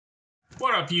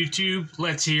What up, YouTube?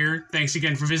 Let's here. Thanks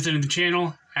again for visiting the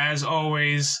channel. As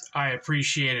always, I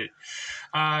appreciate it.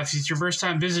 If it's your first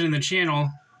time visiting the channel,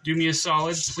 do me a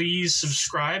solid. Please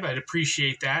subscribe. I'd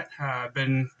appreciate that. I've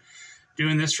been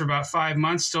doing this for about 5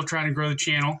 months, still trying to grow the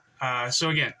channel. So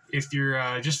again, if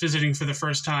you're just visiting for the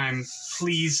first time,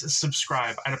 please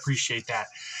subscribe. I'd appreciate that.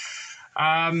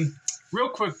 Real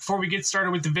quick, before we get started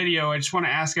with the video, I just want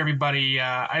to ask everybody,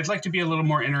 I'd like to be a little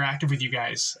more interactive with you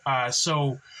guys.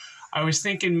 So I was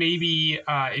thinking maybe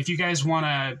if you guys want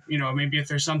to, maybe if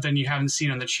there's something you haven't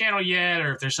seen on the channel yet,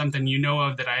 or if there's something you know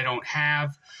of that I don't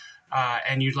have,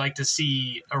 and you'd like to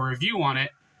see a review on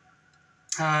it,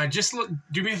 just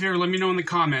do me a favor, let me know in the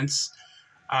comments,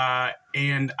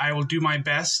 and I will do my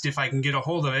best. If I can get a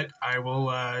hold of it, I will,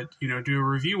 do a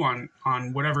review on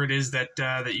whatever it is that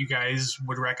that you guys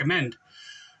would recommend.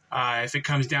 If it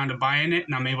comes down to buying it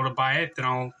and I'm able to buy it, then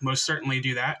I'll most certainly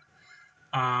do that.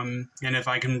 And if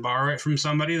I can borrow it from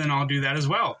somebody, then I'll do that as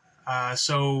well.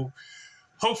 So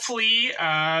hopefully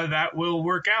that will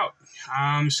work out.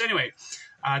 So anyway,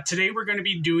 today we're going to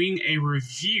be doing a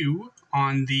review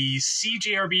on the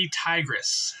CJRB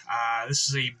TIGRIS. This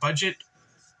is a budget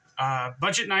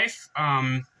knife.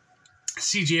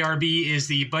 CJRB is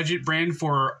the budget brand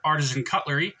for artisan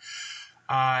cutlery.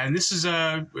 And this is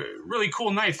a really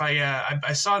cool knife.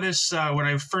 I saw this when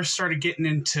I first started getting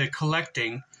into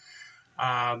collecting.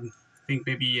 I think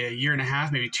maybe a year and a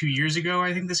half, maybe 2 years ago,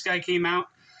 I think this guy came out,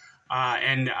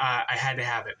 and I had to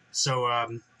have it. So I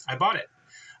bought it.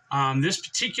 This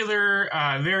particular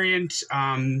variant,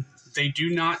 they do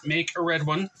not make a red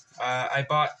one. I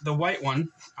bought the white one.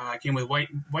 It came with white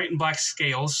and black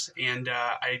scales, and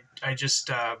I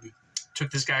just took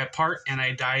this guy apart and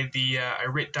I dyed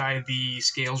I dyed the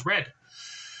scales red. I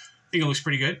think it looks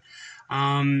pretty good.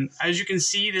 As you can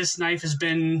see, this knife has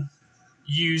been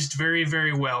used very,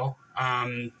 very well.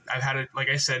 I've had it, like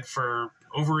I said, for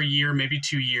over a year, maybe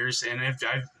 2 years, and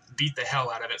I've beat the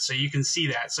hell out of it. So you can see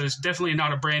that. So it's definitely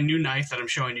not a brand new knife that I'm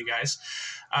showing you guys,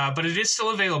 but it is still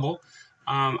available.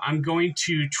 I'm going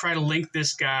to try to link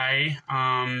this guy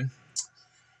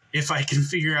if I can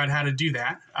figure out how to do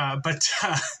that. But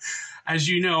as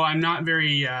you know, I'm not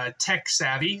very tech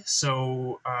savvy,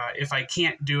 so if I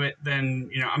can't do it, then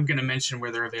I'm going to mention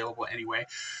where they're available anyway.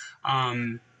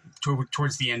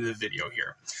 Towards the end of the video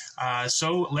here.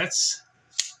 So let's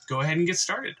go ahead and get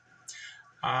started.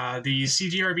 The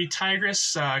CJRB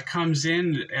TIGRIS comes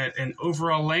in at an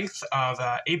overall length of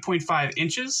 8.5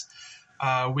 inches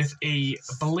with a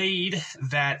blade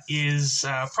that is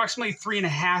approximately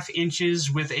 3.5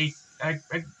 inches with a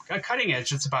cutting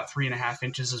edge that's about 3.5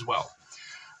 inches as well.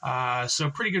 So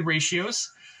pretty good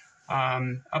ratios.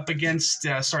 Up against,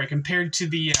 compared to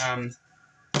the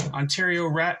Ontario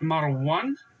Rat Model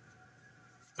 1,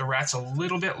 the Rat's a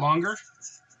little bit longer.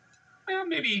 Well,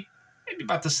 maybe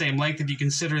about the same length if you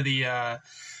consider the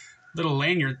little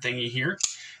lanyard thingy here.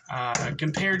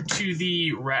 Compared to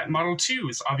the Rat Model 2,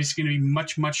 it's obviously going to be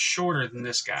much, much shorter than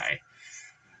this guy.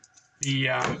 The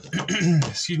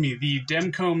excuse me, the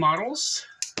Demco models,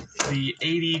 the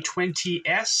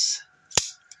 8020S,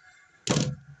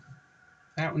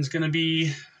 that one's going to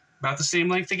be about the same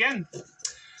length again.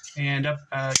 And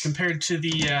compared to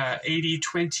the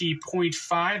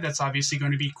 8020.5, that's obviously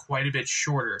going to be quite a bit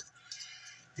shorter.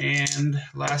 And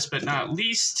last but not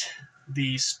least,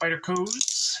 the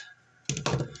Spydercos.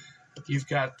 You've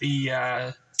got the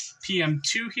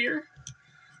PM2 here.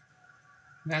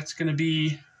 That's going to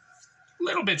be a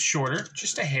little bit shorter,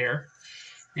 just a hair.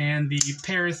 And the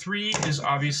Para 3 is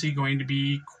obviously going to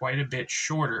be quite a bit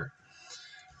shorter.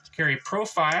 Carry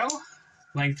profile,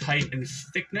 length, height, and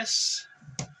thickness.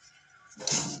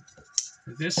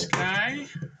 This guy,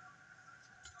 I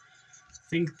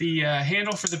think the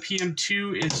handle for the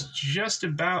PM2 is just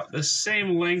about the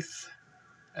same length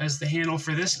as the handle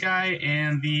for this guy,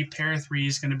 and the Para 3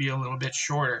 is going to be a little bit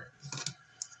shorter.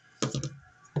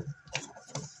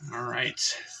 All right,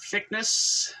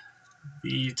 thickness.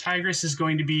 The TIGRIS is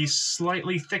going to be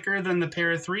slightly thicker than the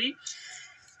Para 3,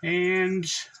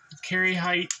 and carry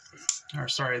height,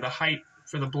 the height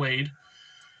for the blade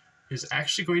is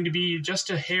actually going to be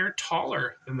just a hair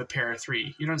taller than the Para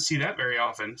 3. You don't see that very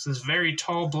often. It's this very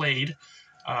tall blade,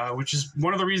 which is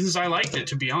one of the reasons I liked it,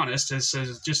 to be honest. It's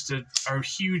just a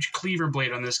huge cleaver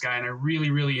blade on this guy, and I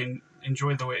really, really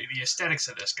enjoyed the aesthetics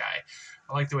of this guy.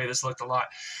 I like the way this looked a lot.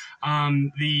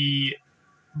 The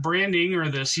branding, or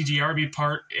the CJRB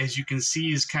part, as you can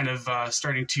see, is kind of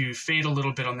starting to fade a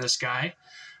little bit on this guy.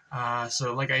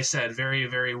 So like I said, very,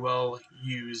 very well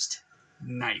used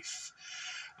knife.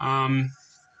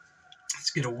 Let's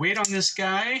get a weight on this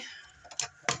guy.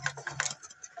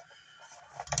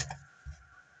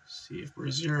 see if we're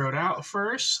zeroed out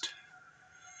first.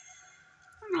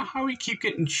 I don't know how we keep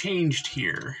getting changed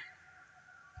here.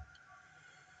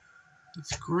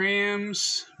 It's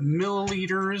grams,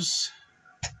 milliliters,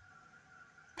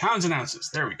 pounds and ounces.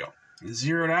 There we go.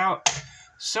 Zeroed out.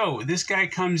 So this guy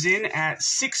comes in at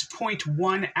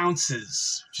 6.1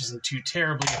 ounces, which isn't too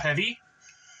terribly heavy.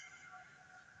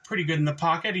 Pretty good in the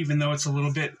pocket, even though it's a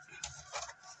little bit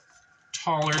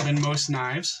taller than most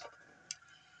knives.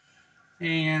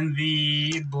 And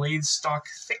the blade stock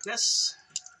thickness.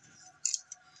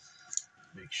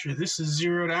 Make sure this is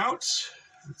zeroed out.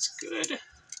 That's good.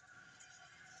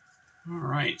 All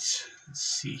right, let's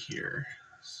see here.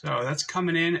 So that's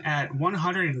coming in at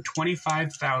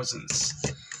 125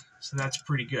 thousandths. So that's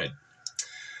pretty good.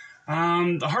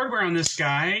 The hardware on this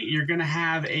guy, you're going to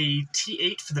have a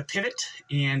T8 for the pivot,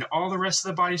 and all the rest of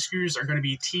the body screws are going to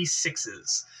be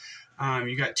T6s.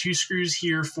 You got 2 screws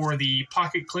here for the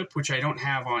pocket clip, which I don't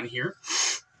have on here.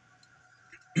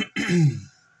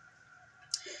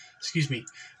 Excuse me.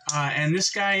 And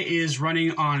this guy is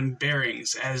running on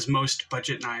bearings, as most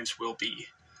budget knives will be.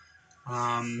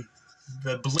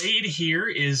 The blade here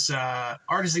is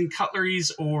Artisan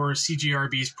Cutlery's or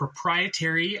CJRB's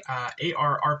proprietary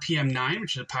AR RPM 9,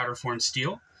 which is a powder form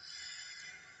steel.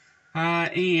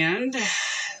 And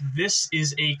this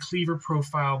is a cleaver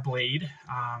profile blade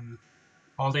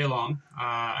all day long.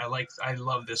 I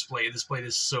love this blade. This blade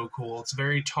is so cool. It's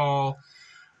very tall,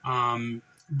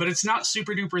 but it's not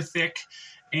super duper thick.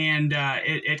 And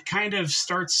it kind of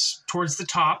starts towards the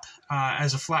top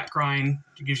as a flat grind.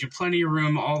 It gives you plenty of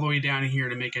room all the way down here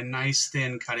to make a nice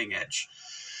thin cutting edge.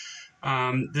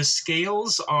 The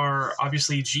scales are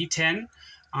obviously G10.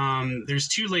 There's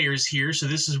 2 layers here, so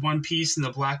this is one piece and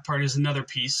the black part is another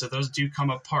piece, so those do come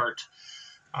apart.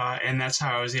 And that's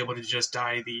how I was able to just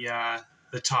dye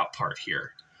the top part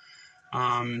here.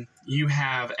 You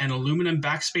have an aluminum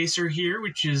backspacer here,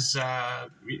 which is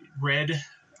red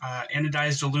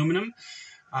anodized aluminum,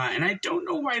 and I don't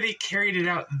know why they carried it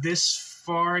out this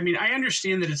far. I mean, I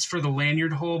understand that it's for the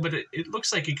lanyard hole, but it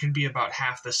looks like it could be about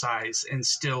half the size and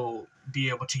still be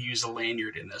able to use a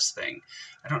lanyard in this thing.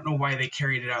 I don't know why they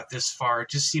carried it out this far. It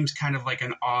just seems kind of like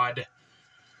an odd,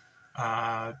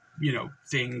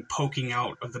 thing poking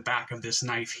out of the back of this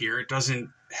knife here. It doesn't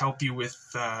help you with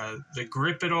the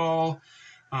grip at all.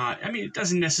 I mean, it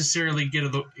doesn't necessarily get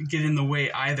in the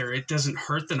way either. It doesn't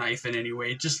hurt the knife in any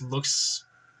way. It just looks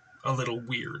a little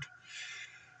weird.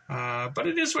 But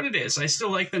it is what it is. I still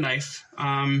like the knife.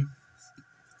 Quite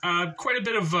a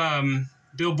bit of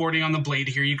billboarding on the blade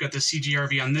here. You've got the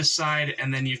CJRB on this side,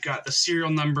 and then you've got the serial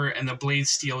number and the blade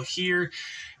steel here.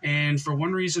 And for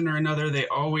one reason or another, they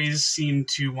always seem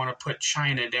to want to put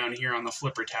China down here on the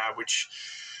flipper tab, which,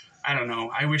 I don't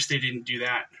know. I wish they didn't do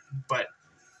that, but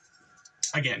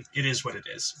again, it is what it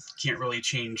is. Can't really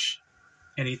change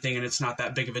anything, and it's not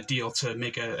that big of a deal to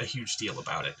make a huge deal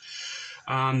about it.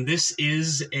 This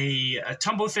is a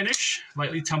tumble finish,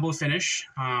 lightly tumble finish,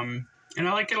 and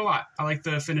I like it a lot. I like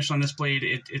the finish on this blade.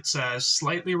 It's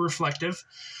slightly reflective,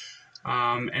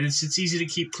 and it's easy to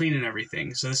keep clean and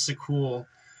everything. So this is a cool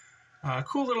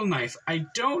little knife. I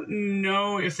don't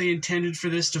know if they intended for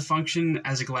this to function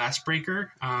as a glass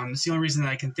breaker. It's the only reason that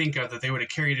I can think of that they would have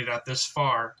carried it out this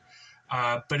far.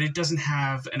 But it doesn't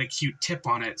have an acute tip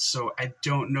on it, so I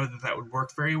don't know that that would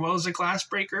work very well as a glass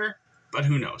breaker, but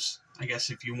who knows? I guess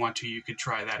if you want to, you could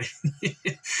try that.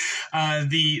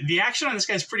 The action on this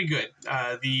guy is pretty good.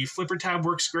 The flipper tab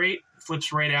works great,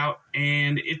 flips right out,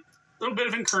 and a little bit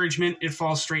of encouragement, it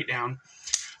falls straight down.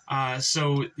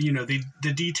 So, the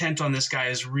detent on this guy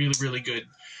is really, really good.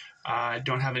 I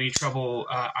don't have any trouble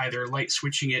either light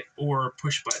switching it or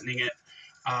push buttoning it.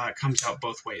 It comes out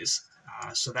both ways.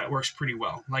 So that works pretty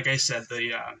well. Like I said,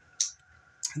 the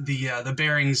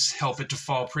bearings help it to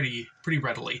fall pretty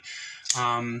readily.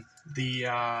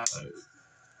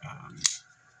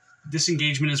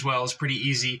 Disengagement as well is pretty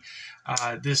easy.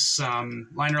 This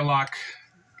liner lock,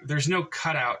 there's no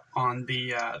cutout on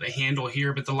the handle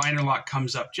here, but the liner lock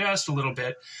comes up just a little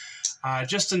bit,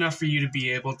 just enough for you to be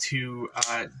able to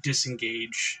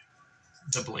disengage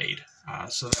the blade.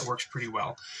 So that works pretty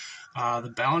well.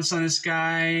 The balance on this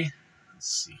guy, let's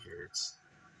see here, it's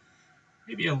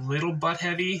maybe a little butt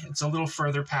heavy. It's a little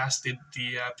further past the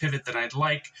pivot than I'd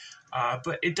like,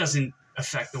 but it doesn't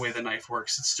affect the way the knife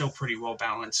works. It's still pretty well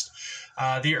balanced.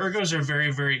 The ergos are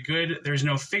very, very good. There's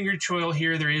no finger choil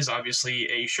here. There is obviously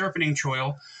a sharpening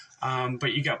choil,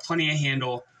 but you got plenty of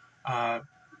handle.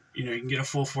 You can get a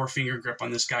full 4-finger grip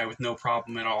on this guy with no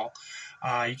problem at all.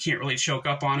 You can't really choke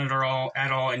up on it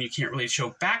at all, and you can't really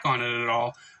choke back on it at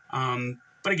all.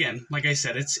 But again, like I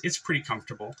said, it's pretty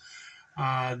comfortable.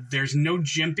 There's no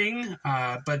jimping,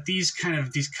 but these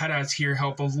cutouts here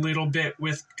help a little bit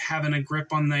with having a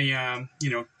grip on the,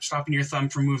 stopping your thumb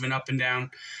from moving up and down.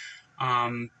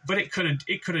 But it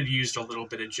could have used a little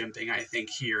bit of jimping, I think,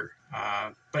 here.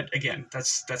 But again,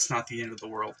 that's not the end of the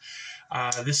world.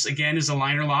 This again is a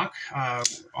liner lock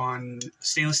on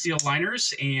stainless steel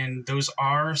liners, and those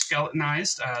are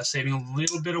skeletonized, saving a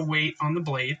little bit of weight on the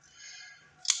blade.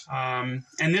 And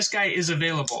this guy is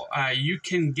available. You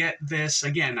can get this,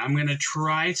 again, I'm going to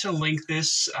try to link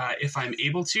this if I'm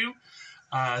able to.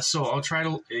 So I'll try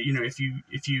to,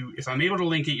 if I'm able to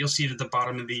link it, you'll see it at the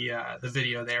bottom of the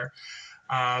video there.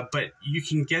 But you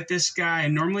can get this guy. I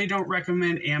normally don't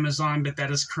recommend Amazon, but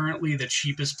that is currently the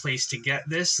cheapest place to get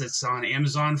this. It's on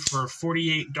Amazon for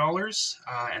 $48,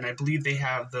 and I believe they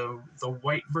have the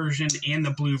white version and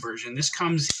the blue version. This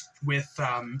comes with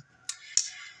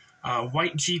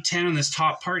white G10 on this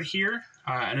top part here,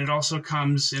 and it also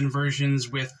comes in versions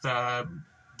with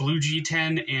blue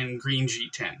G10 and green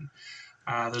G10.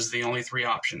 Those are the only three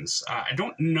options. I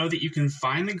don't know that you can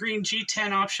find the green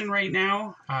G10 option right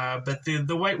now, but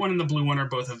the white one and the blue one are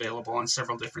both available on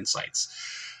several different sites.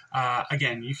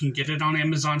 Again, you can get it on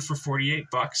Amazon for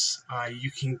 $48.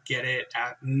 You can get it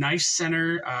at Knife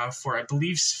Center for, I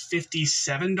believe,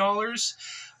 $57.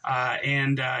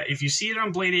 And if you see it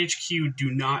on Blade HQ,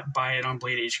 do not buy it on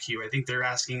Blade HQ. I think they're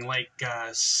asking like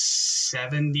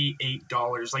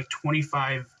 $78, like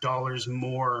 $25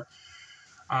 more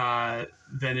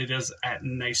than it is at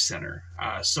Knife Center.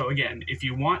 So again, if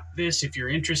you want this, if you're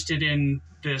interested in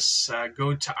this,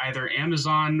 go to either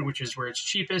Amazon, which is where it's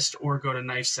cheapest, or go to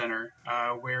Knife Center,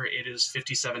 where it is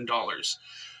 $57.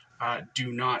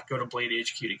 Do not go to Blade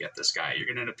HQ to get this guy. You're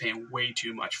going to end up paying way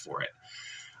too much for it.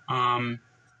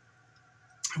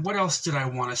 What else did I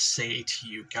want to say to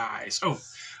you guys? Oh,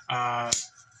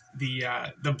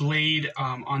 the blade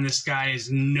on this guy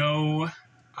is no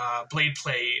blade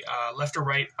play left or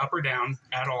right, up or down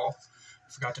at all.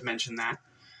 Forgot to mention that.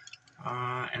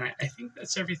 And I think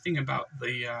that's everything about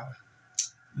the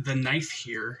knife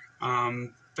here.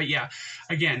 But yeah,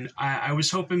 again, I was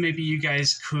hoping maybe you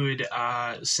guys could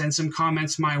send some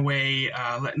comments my way,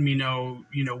 letting me know,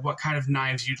 what kind of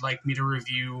knives you'd like me to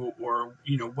review, or,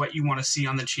 what you want to see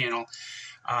on the channel.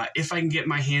 If I can get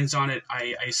my hands on it,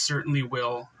 I certainly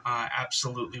will,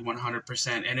 absolutely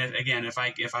 100%. And again, if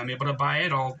I'm able to buy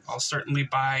it, I'll certainly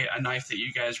buy a knife that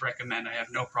you guys recommend. I have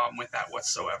no problem with that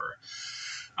whatsoever.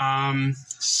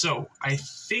 So I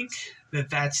think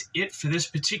that's it for this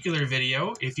particular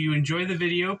video. If you enjoy the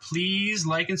video, please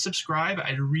like and subscribe.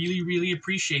 I'd really, really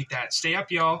appreciate that. Stay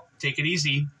up, y'all. Take it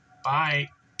easy. Bye.